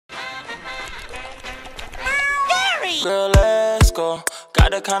Girl, let's go. Got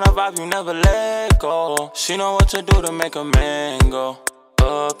the kind of vibe you never let go. She know what to do to make a man go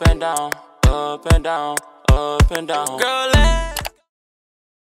up and down, up and down, up and down. Girl, let's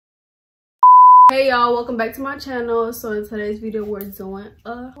Hey y'all, welcome back to my channel. So in today's video we're doing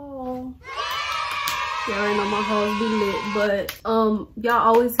a haul. Y'all already know my hauls be lit, but y'all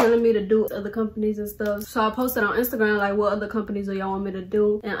always telling me to do other companies and stuff. So I posted on Instagram like what other companies do y'all want me to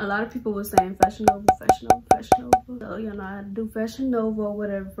do, and a lot of people were saying Fashion Nova, Fashion Nova, Fashion Nova. So y'all know how to do Fashion Nova or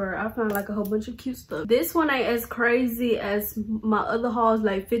whatever. I found like a whole bunch of cute stuff. This one ain't as crazy as my other hauls,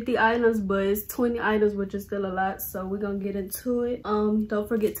 like 50 items, but it's 20 items, which is still a lot. So we're gonna get into it. Don't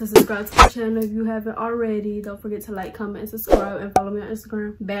forget to subscribe to the channel if you haven't already. Don't forget to like, comment, and subscribe, and follow me on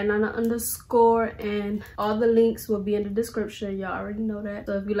Instagram, bookbadnana_, and all the links will be in the description. Y'all already know that.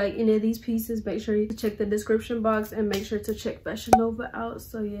 So if you like any of these pieces, make sure you check the description box and make sure to check Fashion Nova out.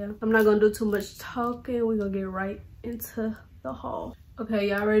 So yeah, I'm not gonna do too much talking. We're gonna get right into the haul. Okay,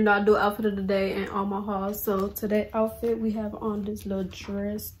 y'all already know I do outfit of the day and all my hauls. So today outfit, we have on this little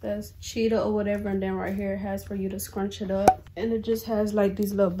dress that's cheetah or whatever, and then right here it has for you to scrunch it up, and it just has like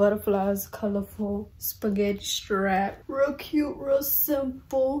these little butterflies, colorful spaghetti strap, real cute, real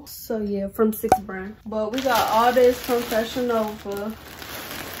simple. So yeah, from 6 brand. But we got all this from Fashion Nova.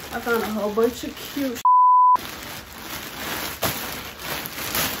 I found a whole bunch of cute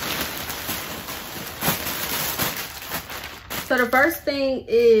So the first thing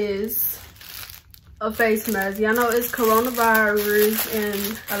is a face mask. Y'all know it's coronavirus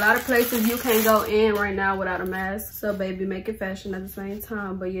and a lot of places you can't go in right now without a mask. So baby, make it fashion at the same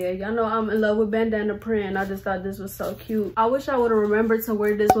time. But yeah, y'all know I'm in love with bandana print. I just thought this was so cute. I wish I would have remembered to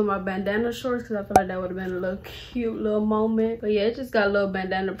wear this with my bandana shorts, because I feel like that would have been a little cute little moment. But yeah, it just got a little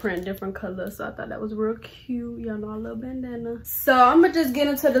bandana print, different colors. So I thought that was real cute. Y'all know I love bandana. So I'm gonna just get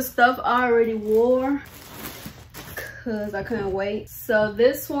into the stuff I already wore, because I couldn't wait. So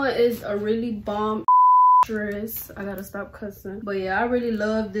this one is a really bomb dress. I gotta stop cussing. But yeah, I really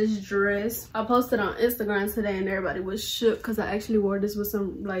love this dress. I posted on Instagram today and everybody was shook because I actually wore this with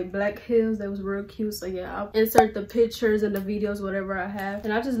some like black heels. They was real cute. So yeah, I'll insert the pictures and the videos, whatever I have.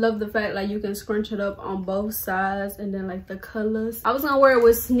 And I just love the fact like you can scrunch it up on both sides, and then like the colors. I was gonna wear it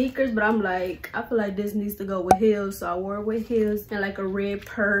with sneakers, but I'm like, I feel like this needs to go with heels. So I wore it with heels and like a red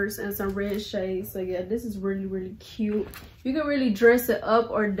purse and some red shades. So yeah, this is really, really cute. You can really dress it up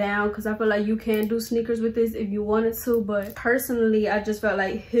or down, because I feel like you can do sneakers with this if you wanted to, but personally I just felt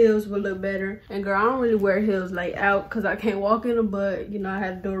like heels would look better. And girl, I don't really wear heels like out because I can't walk in them, but you know, I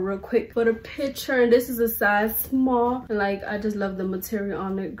had to do it real quick for the picture. And this is a size small, and like I just love the material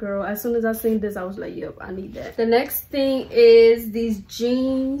on it, girl. As soon as I seen this, I was like, yep, I need that. The next thing is these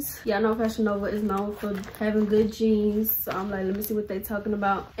jeans. Y'all know Fashion Nova is known for having good jeans, so I'm like, let me see what they talking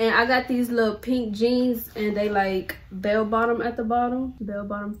about. And I got these little pink jeans, and they like bell bottom at the bottom, bell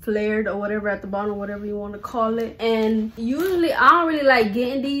bottom flared or whatever at the bottom, whatever you want to call it. And usually I don't really like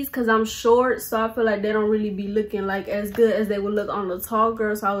getting these because I'm short, so I feel like they don't really be looking like as good as they would look on the tall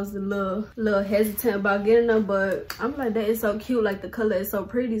girl. So I was a little hesitant about getting them, but I'm like, that is so cute, like the color is so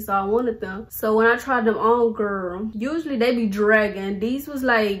pretty, so I wanted them. So when I tried them on, girl, usually they be dragging. These was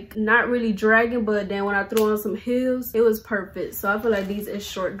like not really dragging, but then when I threw on some heels, it was perfect. So I feel like these is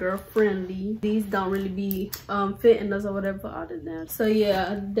short girl friendly. These don't really be fitting us or whatever other than. So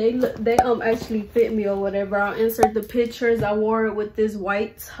yeah, they actually fit me or whatever. I'll insert the pictures. I wore it with this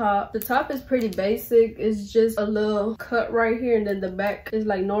white top. The top is pretty basic. It's just a little cut right here, and then the back is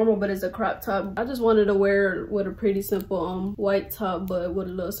like normal, but it's a crop top. I just wanted to wear it with a pretty simple white top, but with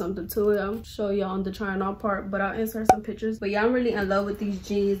a little something to it. I'll show y'all on the trying on part, but I'll insert some pictures. But yeah, I'm really in love with these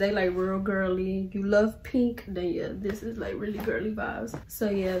jeans. They like real girly. You love pink, then yeah, this is like really girly vibes. So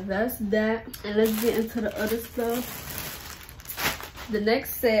yeah, that's that. And let's get into the other stuff. The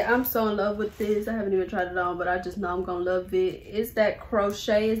next set, I'm so in love with this. I haven't even tried it on, but I just know I'm gonna love it. It's that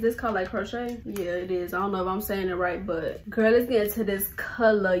crochet. Is this called like crochet? Yeah, it is. I don't know if I'm saying it right, but girl, let's get into this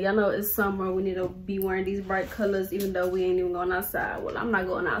color. Y'all know it's summer. We need to be wearing these bright colors, even though we ain't even going outside. Well, I'm not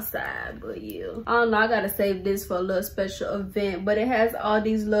going outside, but yeah. I don't know. I gotta save this for a little special event, but it has all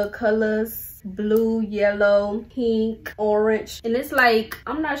these little colors: blue, yellow, pink, orange. And it's like,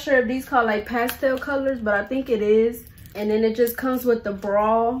 I'm not sure if these call like pastel colors, but I think it is. And then it just comes with the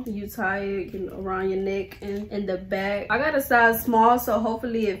bra. You tie it, you know, around your neck and in the back. I got a size small, so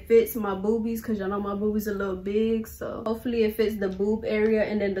hopefully it fits my boobies, because y'all know my boobies are a little big. So hopefully it fits the boob area.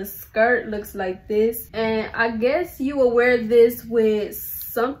 And then the skirt looks like this. And I guess you will wear this with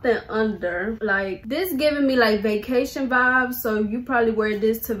something under. Like this giving me like vacation vibes, so you probably wear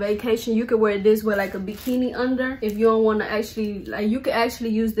this to vacation. You could wear this with like a bikini under if you don't want to actually, like, you could actually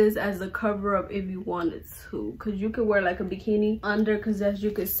use this as a cover up if you wanted to, because you could wear like a bikini under, because as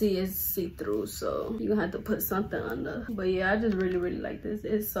you can see it's see-through, so you gonna have to put something under. But yeah, I just really like this.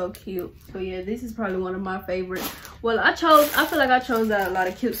 It's so cute. But yeah, this is probably one of my favorites. Well, I feel like I chose out a lot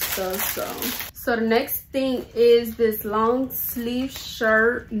of cute stuff. So the next thing is this long sleeve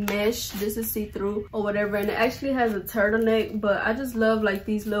shirt mesh. This is see-through or whatever, and it actually has a turtleneck, but I just love like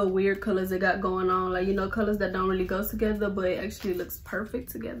these little weird colors it got going on, like, you know, colors that don't really go together but it actually looks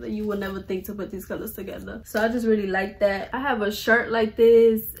perfect together. You would never think to put these colors together, so I just really like that. I have a shirt like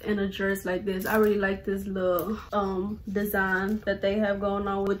this and a dress like this. I really like this little design that they have going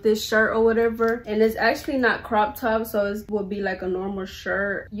on with this shirt or whatever, and it's actually not crop top, so it would be like a normal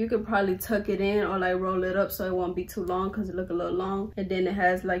shirt. You could probably tuck it in or like roll it up so it won't be too long, because it look a little long, and then it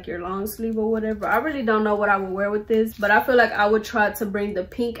has like your long sleeve or whatever. I really don't know what I would wear with this, but I feel like I would try to bring the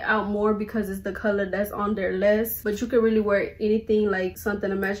pink out more because it's the color that's on there less. But you could really wear anything, like something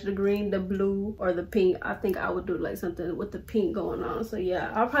to match the green, the blue, or the pink. I think I would do like something with the pink going on. So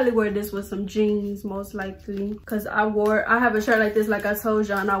yeah, I'll probably wear this with some jeans most likely, because I have a shirt like this like I told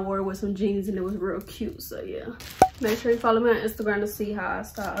y'all, and I wore it with some jeans and it was real cute. So yeah, make sure you follow me on Instagram to see how I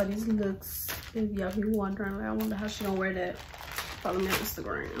style all these looks. If y'all be wondering, like, I wonder how she gonna wear that, follow me on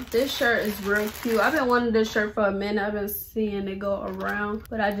Instagram. This shirt is real cute. I've been wanting this shirt for a minute. I've been seeing it go around,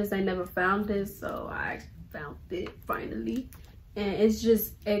 but I just ain't never found this, so I found it finally. And it's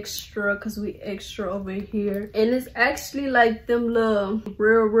just extra because we extra over here, and it's actually like them little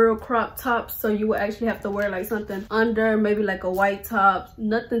real crop tops, so you would actually have to wear like something under, maybe like a white top,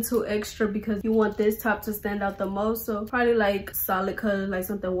 nothing too extra, because you want this top to stand out the most. So probably like solid color, like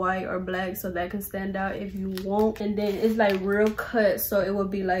something white or black, so that can stand out if you want. And then it's like real cut, so it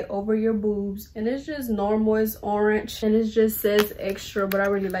would be like over your boobs, and it's just normal. It's orange and it just says extra, but I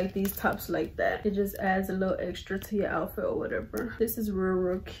really like these tops like that. It just adds a little extra to your outfit or whatever. This is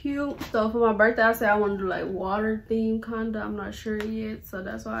real cute. So for my birthday, I said I want to do like water theme kinda. I'm not sure yet, so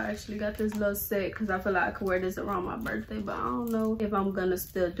that's why I actually got this little set, because I feel like I could wear this around my birthday, but I don't know if I'm gonna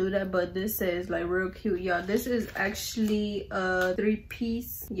still do that. But this says like real cute, y'all. This is actually a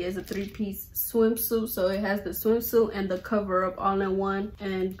 3-piece. Yeah, it's a 3-piece swimsuit, so it has the swimsuit and the cover up all in one.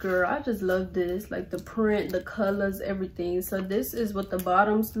 And girl, I just love this, like the print, the colors, everything. So this is what the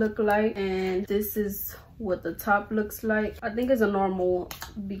bottoms look like, and this is what the top looks like. I think it's a normal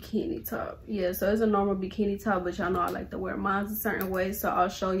bikini top. Yeah, so it's a normal bikini top, but y'all know I like to wear mine a certain way, so I'll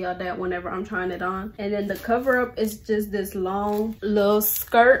show y'all that whenever I'm trying it on. And then the cover up is just this long little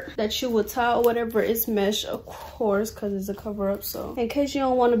skirt that you would tie or whatever. It's mesh, of course, because it's a cover up. So in case you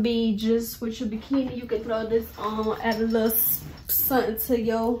don't want to be just with your bikini, you can throw this on, add a little something to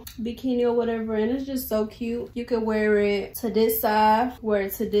your bikini or whatever, and it's just so cute. You could wear it to this side, wear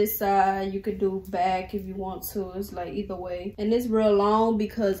it to this side. You could do back if you want to. It's like either way, and it's real long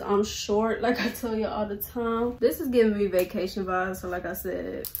because I'm short, like I tell you all the time. This is giving me vacation vibes, so like I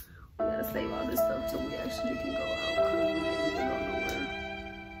said, we gotta save all this stuff till we actually can go out.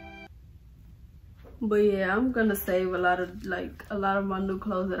 But yeah, I'm gonna save a lot of my new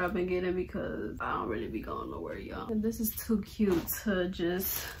clothes that I've been getting, because I don't really be going nowhere, y'all. And this is too cute to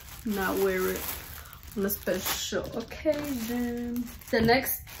just not wear it on a special occasion. The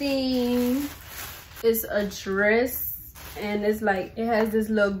next thing is a dress, and it's like, it has this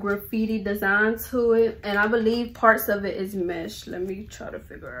little graffiti design to it, and I believe parts of it is mesh. Let me try to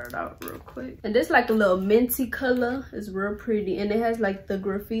figure it out real quick. And this like a little minty color. It's real pretty, and it has like the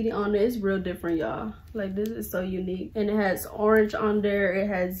graffiti on it. It's real different, y'all. Like, this is so unique. And it has orange on there, it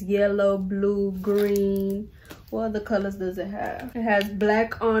has yellow, blue, green. What other colors does it have? It has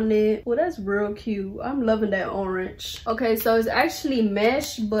black on it. Well, that's real cute. I'm loving that orange. Okay, so it's actually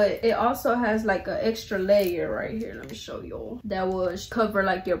mesh, but it also has like an extra layer right here. Let me show y'all. That will cover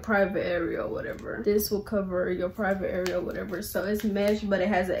like your private area or whatever. This will cover your private area or whatever. So it's mesh, but it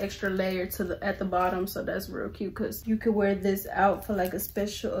has an extra layer at the bottom. So that's real cute, because you could wear this out for like a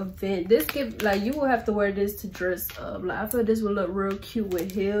special event. This give, like, you will have to wear this to dress up. Like, I feel this will look real cute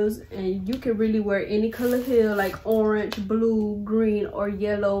with heels, and you can really wear any color heel, like orange, blue, green, or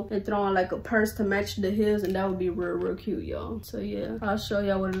yellow, and throw on like a purse to match the heels, and that would be real cute, y'all. So yeah, I'll show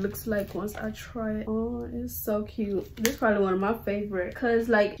y'all what it looks like once I try it on. It's so cute. This is probably one of my favorite, because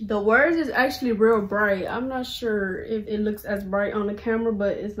like the words is actually real bright. I'm not sure if it looks as bright on the camera,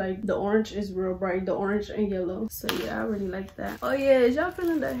 but it's like the orange is real bright, the orange and yellow. So yeah, I really like that. Oh yeah, is y'all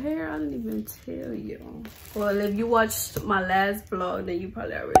feeling the hair? I didn't even tell you. Well, if you watched my last vlog, then you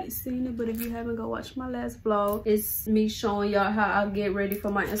probably already seen it, but if you haven't, go watch my last vlog. video. It's me showing y'all how I get ready for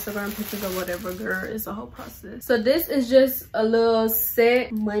my Instagram pictures or whatever, girl. It's a whole process. So this is just a little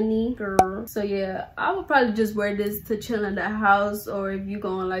set money, girl. So yeah, I would probably just wear this to chill in the house, or if you're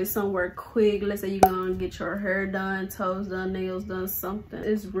going like somewhere quick, let's say you're gonna get your hair done, toes done, nails done, something.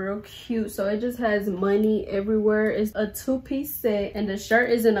 It's real cute. So it just has money everywhere. It's a 2-piece set, and the shirt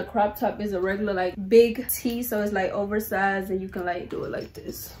isn't a crop top, it's a regular like big tee, so it's like oversized, and you can like do it like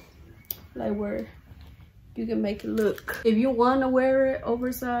this, like where you can make it look, if you want to wear it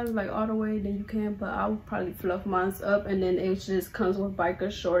oversized like all the way, then you can, but I would probably fluff mine up, and then it just comes with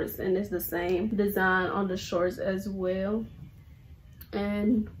biker shorts, and it's the same design on the shorts as well.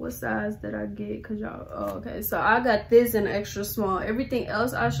 And what size did I get? Cause y'all, oh, okay, so I got this in extra small. Everything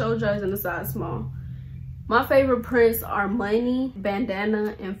else I showed y'all is in a size small. My favorite prints are Money,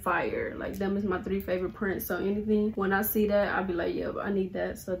 Bandana, and Fire. Like, them is my 3 favorite prints. So anything, when I see that, I'll be like, yeah, I need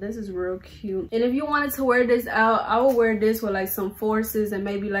that. So this is real cute. And if you wanted to wear this out, I would wear this with like some forces and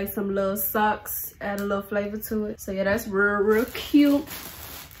maybe like some little socks, add a little flavor to it. So yeah, that's real cute.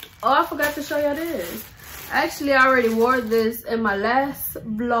 Oh, I forgot to show y'all this. Actually, I already wore this in my last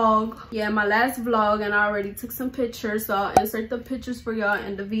vlog. Yeah, my last vlog, and I already took some pictures, so I'll insert the pictures for y'all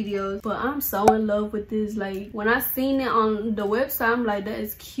in the videos. But I'm so in love with this. Like, when I seen it on the website, I'm like, that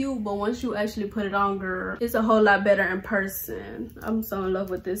is cute, but once you actually put it on, girl, it's a whole lot better in person. I'm so in love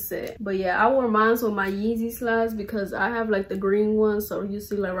with this set. But yeah, I wore mine with my Yeezy slides because I have like the green one, so you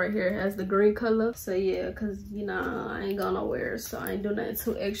see like right here it has the green color. So yeah, because you know I ain't going nowhere, so I ain't doing nothing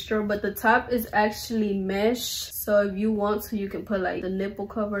too extra. But the top is actually mesh, so if you want to, you can put like the nipple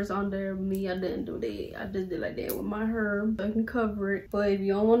covers on there. Me, I didn't do that. I just did like that with my hair, so I can cover it. But if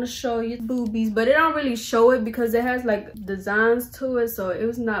you don't want to show your boobies, but it don't really show it because it has like designs to it, so it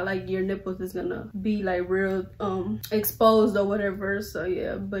was not like your nipples is gonna be like real exposed or whatever. So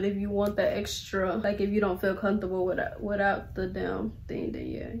yeah, but if you want that extra, like if you don't feel comfortable without the damn thing, then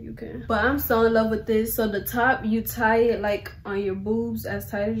yeah, you can. But I'm so in love with this. So the top, you tie it like on your boobs as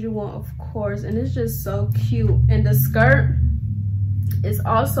tight as you want, of course, and it's just so cute. And the skirt is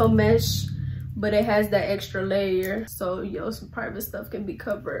also mesh, but it has that extra layer, so some private stuff can be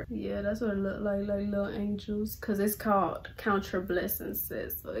covered. Yeah, that's what it look like little angels, because it's called Count Your Blessings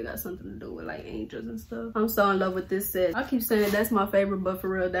set, so it got something to do with like angels and stuff. I'm so in love with this set. I keep saying that's my favorite, but for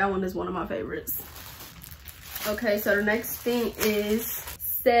real, that one is one of my favorites. Okay, so the next thing is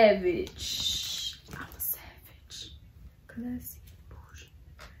Savage. I'm a savage. Classy.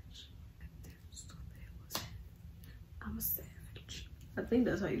 I'm a savage. I think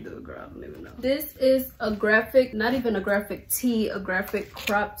that's how you do it, girl. I don't even know. This is a graphic, not even a graphic tee, a graphic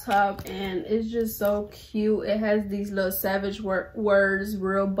crop top, and it's just so cute. It has these little savage words,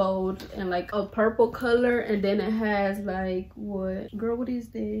 real bold, and like a purple color, and then it has like what? Girl, what is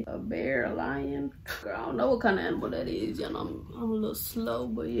this? A bear, a lion? Girl, I don't know what kind of animal that is. You know, I'm a little slow,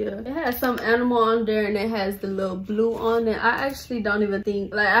 but yeah. It has some animal on there, and it has the little blue on it. I actually don't even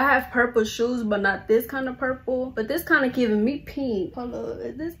think, like, I have purple shoes, but not this kind of purple. But this kind of giving me pink. Hold up,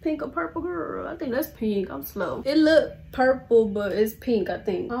 is this pink or purple, girl? I think that's pink. I'm slow. It look purple, but it's pink, I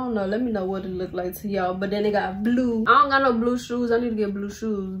think. I don't know. Let me know what it look like to y'all. But then it got blue. I don't got no blue shoes. I need to get blue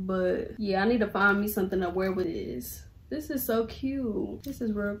shoes, but yeah, I need to find me something to wear with this. This is so cute. This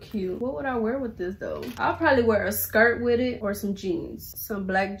is real cute. What would I wear with this though? I'll probably wear a skirt with it or some jeans. Some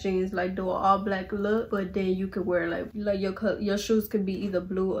black jeans, like do an all black look, but then you could wear like your shoes could be either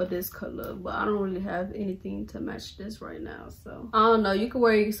blue or this color, but I don't really have anything to match this right now. So I don't know, you could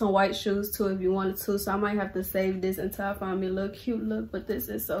wear some white shoes too if you wanted to. So I might have to save this until I find me a little cute look, but this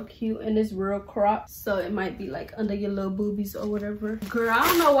is so cute and it's real cropped. So it might be like under your little boobies or whatever. Girl, I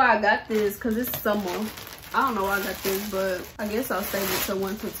don't know why I got this because it's summer. I don't know why I got this, but I guess I'll save it till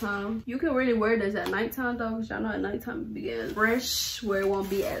winter time. You can really wear this at nighttime though, because y'all know at nighttime it begins fresh, where it won't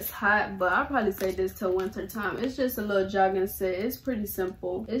be as hot. But I'll probably save this till winter time. It's just a little jogging set. It's pretty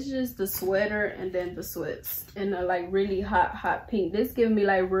simple. It's just the sweater and then the sweats and a like really hot pink. This giving me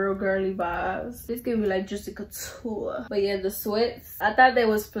like real girly vibes. This giving me like Juicy Couture. But yeah, the sweats, I thought they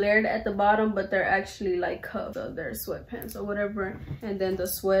was flared at the bottom, but they're actually like cuffed, so they're sweatpants or whatever. And then the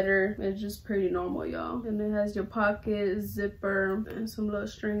sweater is just pretty normal, y'all. And it has your pocket, zipper, and some little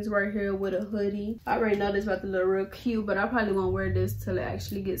strings right here with a hoodie. I already know this about to look real cute, but I probably won't wear this till it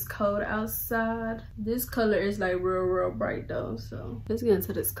actually gets cold outside. This color is like real bright though, so let's get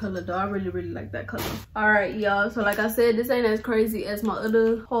into this color though. I really like that color. All right, y'all, so like I said, this ain't as crazy as my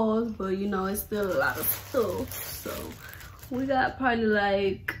other hauls, but you know, it's still a lot of stuff. So we got probably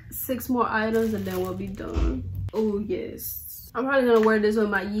like 6 more items and then we'll be done. Oh yes, I'm probably gonna wear this with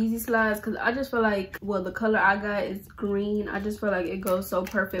my Yeezy slides because I just feel like, well, the color I got is green. I just feel like it goes so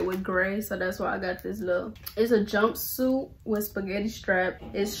perfect with gray, so that's why I got this look. It's a jumpsuit with spaghetti strap.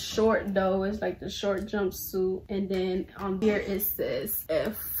 It's short though. It's like the short jumpsuit, and then on here it says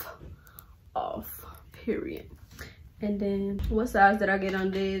F off, period. And then what size did I get on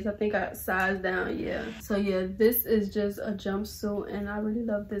this? I think I sized down, yeah. So yeah, this is just a jumpsuit, and I really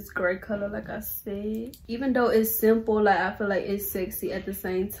love this gray color, like I said. Even though it's simple, like I feel like it's sexy at the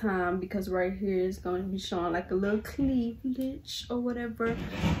same time, because right here is going to be showing like a little cleavage or whatever.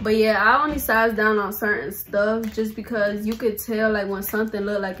 But yeah, I only size down on certain stuff just because you could tell like when something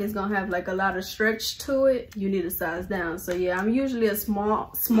look like it's gonna have like a lot of stretch to it, you need to size down. So yeah, I'm usually a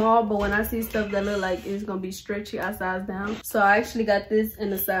small, but when I see stuff that look like it's gonna be stretchy, I size down. So I actually got this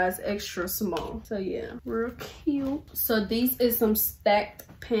in a size extra small. So yeah, real cute. So these is some stacked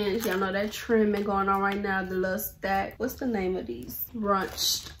pants. Y'all know that trend going on right now, the little stack. What's the name of these?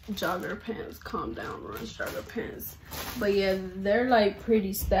 Runched jogger pants. Calm down, runched jogger pants. But yeah, they're like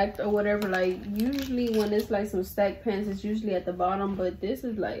pretty stacked or whatever. Like usually when it's like some stacked pants, it's usually at the bottom, but this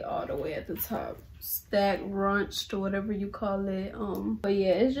is like all the way at the top. Stacked, runched, or whatever you call it. But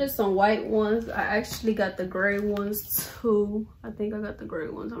yeah, it's just some white ones. I actually got the gray ones too. I think I got the gray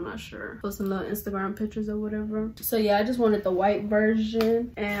ones, I'm not sure. Put some little Instagram pictures or whatever. So yeah, I just wanted the white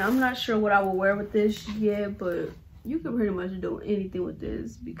version, and I'm not sure what I will wear with this yet, but you can pretty much do anything with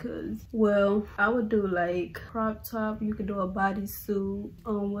this because, well, I would do like crop top. You could do a bodysuit.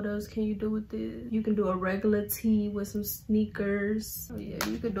 What else can you do with this? You can do a regular tee with some sneakers. So yeah,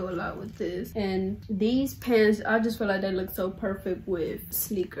 you could do a lot with this. And these pants, I just feel like they look so perfect with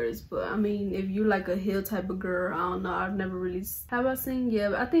sneakers. But I mean, if you like a heel type of girl, I don't know, I've never really, have I seen?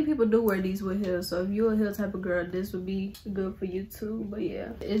 Yeah, I think people do wear these with heels. So if you're a heel type of girl, this would be good for you too. But yeah,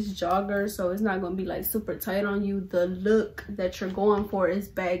 it's jogger, so it's not gonna be like super tight on you. The look that you're going for is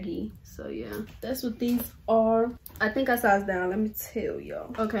baggy. So yeah, that's what these are. I think I sized down, let me tell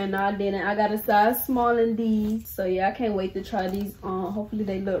y'all. Okay, no, I didn't. I got a size small in these. So yeah, I can't wait to try these on. Hopefully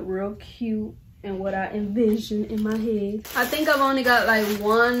they look real cute and what I envision in my head. I think I've only got like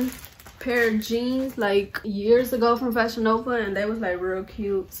one pair of jeans like years ago from Fashion Nova, and they was like real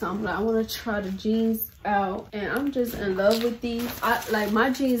cute. So I'm like, I want to try the jeans out, and I'm just in love with these. I like my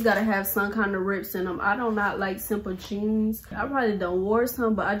jeans gotta have some kind of rips in them. I do not like simple jeans. I probably don't wear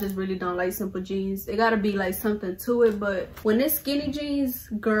some, but I just really don't like simple jeans. It gotta be like something to it. But when it's skinny jeans,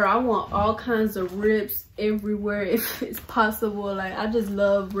 girl, I want all kinds of rips everywhere if it's possible. Like I just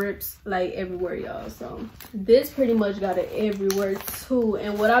love rips like everywhere, y'all. So this pretty much got it everywhere too.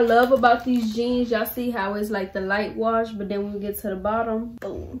 And what I love about these jeans, y'all see how it's like the light wash, but then when we get to the bottom,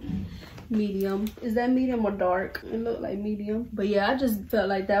 boom, medium. Is that medium or dark? It looked like medium. But yeah, I just felt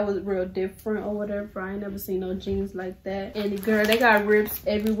like that was real different or whatever. I ain't never seen no jeans like that. And girl, they got rips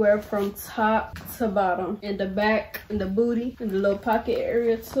everywhere from top to bottom, in the back, in the booty, in the little pocket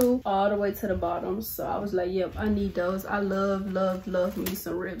area too, all the way to the bottom. So I was like, yep, I need those. I love me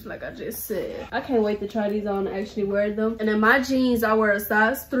some rips, like I just said. I can't wait to try these on and actually wear them. And then my jeans, I wear a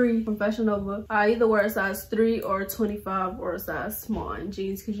size 3 from Fashion Nova. I either wear a size 3 or 25 or a size small in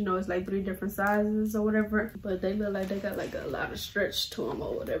jeans, because you know it's like 3 different sizes or whatever, but they look like they got like a lot of stretch to them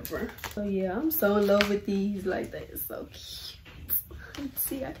or whatever. So yeah, I'm so in love with these. Like, they are so cute.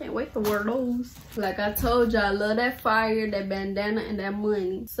 See, I can't wait to wear those. Like I told y'all, I love that fire, that bandana, and that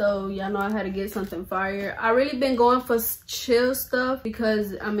money. So y'all know I had to get something fire. I really been going for chill stuff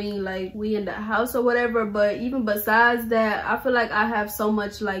because I mean, like, we in the house or whatever, but even besides that, I feel like I have so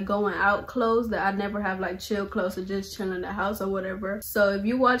much like going out clothes that I never have like chill clothes or just chilling in the house or whatever. So if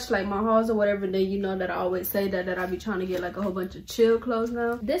you watch like my hauls or whatever, then you know that I always say that I be trying to get like a whole bunch of chill clothes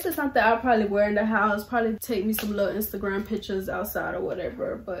now. This is something I'll probably wear in the house, probably take me some little Instagram pictures outside or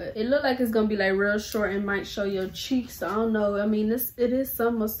whatever. But it look like it's gonna be like real short and might show your cheeks. So I don't know. I mean, it is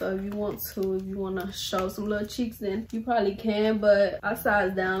summer, so if you want to show some little cheeks, then you probably can. But I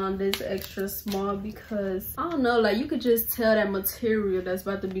sized down on this extra small because I don't know, like you could just tell that material that's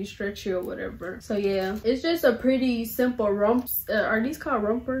about to be stretchy or whatever. So yeah, it's just a pretty simple rump. Are these called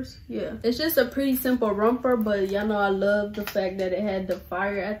rumpers? Yeah, it's just a pretty simple romper, but y'all know I love the fact that it had the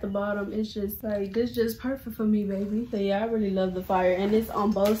fire at the bottom. It's just like, this just perfect for me, baby. So yeah, I really love the fire fire, and it's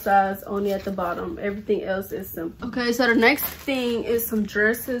on both sides, only at the bottom. Everything else is simple. Okay, so the next thing is some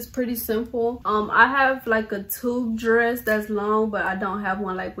dresses. Pretty simple. I have like a tube dress that's long, but I don't have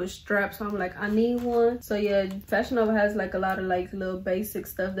one like with straps, so I'm like, I need one. So yeah, Fashion Nova has like a lot of like little basic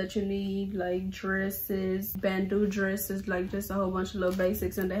stuff that you need, like dresses, bandeau dresses, like just a whole bunch of little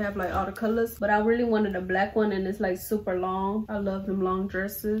basics, and they have like all the colors. But I really wanted a black one, and it's like super long. I love them long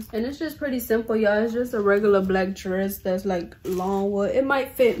dresses, and it's just pretty simple, y'all. It's just a regular black dress that's like long. Well, it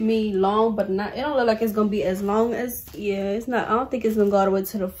might fit me long, but not, it don't look like it's gonna be as long as, yeah, it's not. I don't think it's gonna go all the way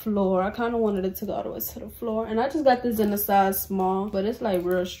to the floor. I kind of wanted it to go all the way to the floor, and I just got this in a size small, but it's like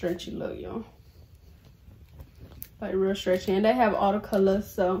real stretchy. Look, y'all, like real stretchy, and they have all the colors.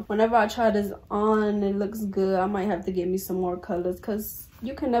 So whenever I try this on, it looks good. I might have to get me some more colors, because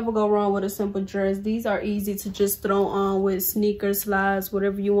you can never go wrong with a simple dress. These are easy to just throw on with sneakers, slides,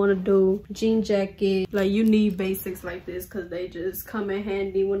 whatever you want to do. Jean jacket. Like, you need basics like this because they just come in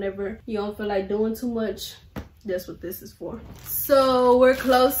handy whenever you don't feel like doing too much. That's what this is for. So we're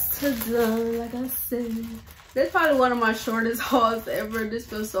close to done, like I said. This is probably one of my shortest hauls ever. This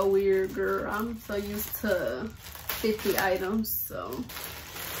feels so weird, girl. I'm so used to 50 items. So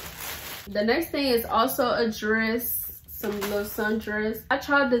the next thing is also a dress. Some little sundress. I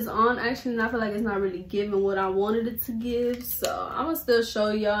tried this on actually, and I feel like it's not really giving what I wanted it to give, so I'm gonna still show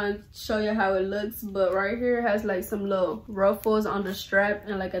y'all and show you how it looks. But right here it has like some little ruffles on the strap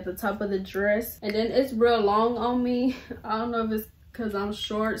and like at the top of the dress, and then it's real long on me. I don't know if it's because I'm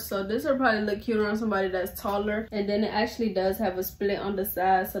short, so this will probably look cuter on somebody that's taller. And then it actually does have a split on the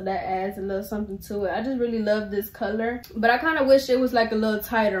side, so that adds a little something to it. I just really love this color, but I kind of wish it was like a little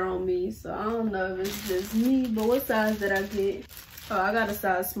tighter on me. So I don't know if it's just me, but what size did I get? Oh, I got a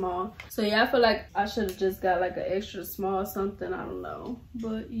size small. So yeah, I feel like I should have just got like an extra small or something. I don't know,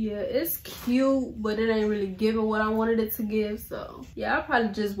 but yeah, it's cute, but it ain't really giving what I wanted it to give. So yeah, I'll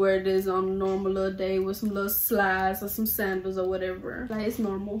probably just wear this on a normal little day with some little slides or some sandals or whatever. Like, it's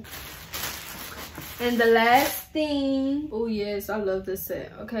normal. And the last thing, oh yes, I love this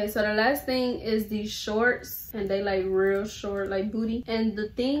set. Okay, so the last thing is these shorts, and they like real short, like booty. And the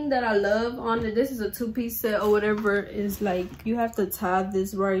thing that I love on it, this is a two-piece set or whatever, is like you have to tie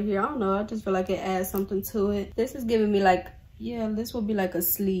this right here. I don't know, I just feel like it adds something to it. This is giving me like, yeah, this will be like a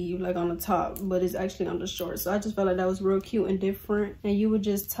sleeve, like on the top, but it's actually on the shorts. So I just felt like that was real cute and different. And you would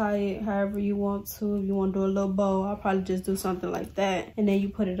just tie it however you want to. If you want to do a little bow, I'll probably just do something like that, and then you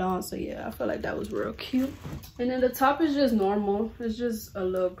put it on. So yeah, I feel like that was real cute. And then the top is just normal. It's just a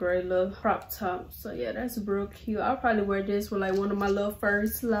little gray little crop top. So yeah, that's real cute. I'll probably wear this with like one of my little fur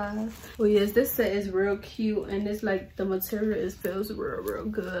slides. Well yes, this set is real cute, and it's like the material feels real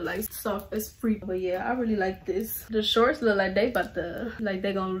good, like soft as free. But yeah, I really like this. The shorts look like they about to, like,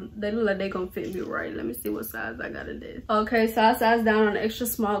 they look like they gonna fit me right. Let me see what size I got in this. Okay, so I sized down on the extra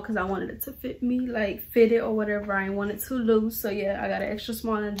small because I wanted it to fit me, like fit it or whatever. I ain't want it too loose. So yeah, I got an extra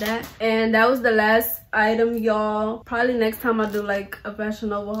small in that. And that was the last item, y'all. Probably next time I do like a Fashion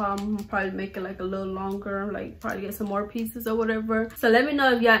Nova haul, I'm gonna probably make it like a little longer, like probably get some more pieces or whatever. So let me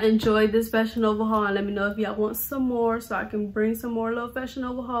know if y'all enjoyed this Fashion Nova haul, and let me know if y'all want some more so I can bring some more little Fashion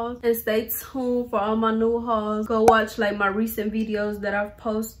Nova hauls. And stay tuned for all my new hauls. Go watch like my recent videos that I've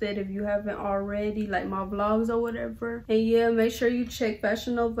posted if you haven't already, like my vlogs or whatever. And yeah, make sure you check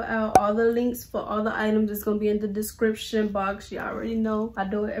Fashion Nova out. All the links for all the items is gonna be in the description box. Y'all already know I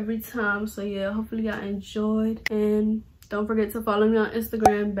do it every time. So yeah, hopefully y'all enjoyed, and don't forget to follow me on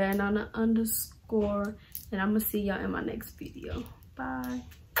Instagram, bookbadnana_, and I'm gonna see y'all in my next video. Bye.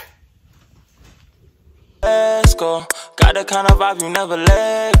 Let's go. Got the kind of vibe you never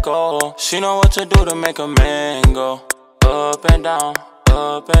let go. She know what to do to make a man go up and down,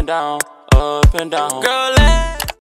 up and down, up and down. Girl,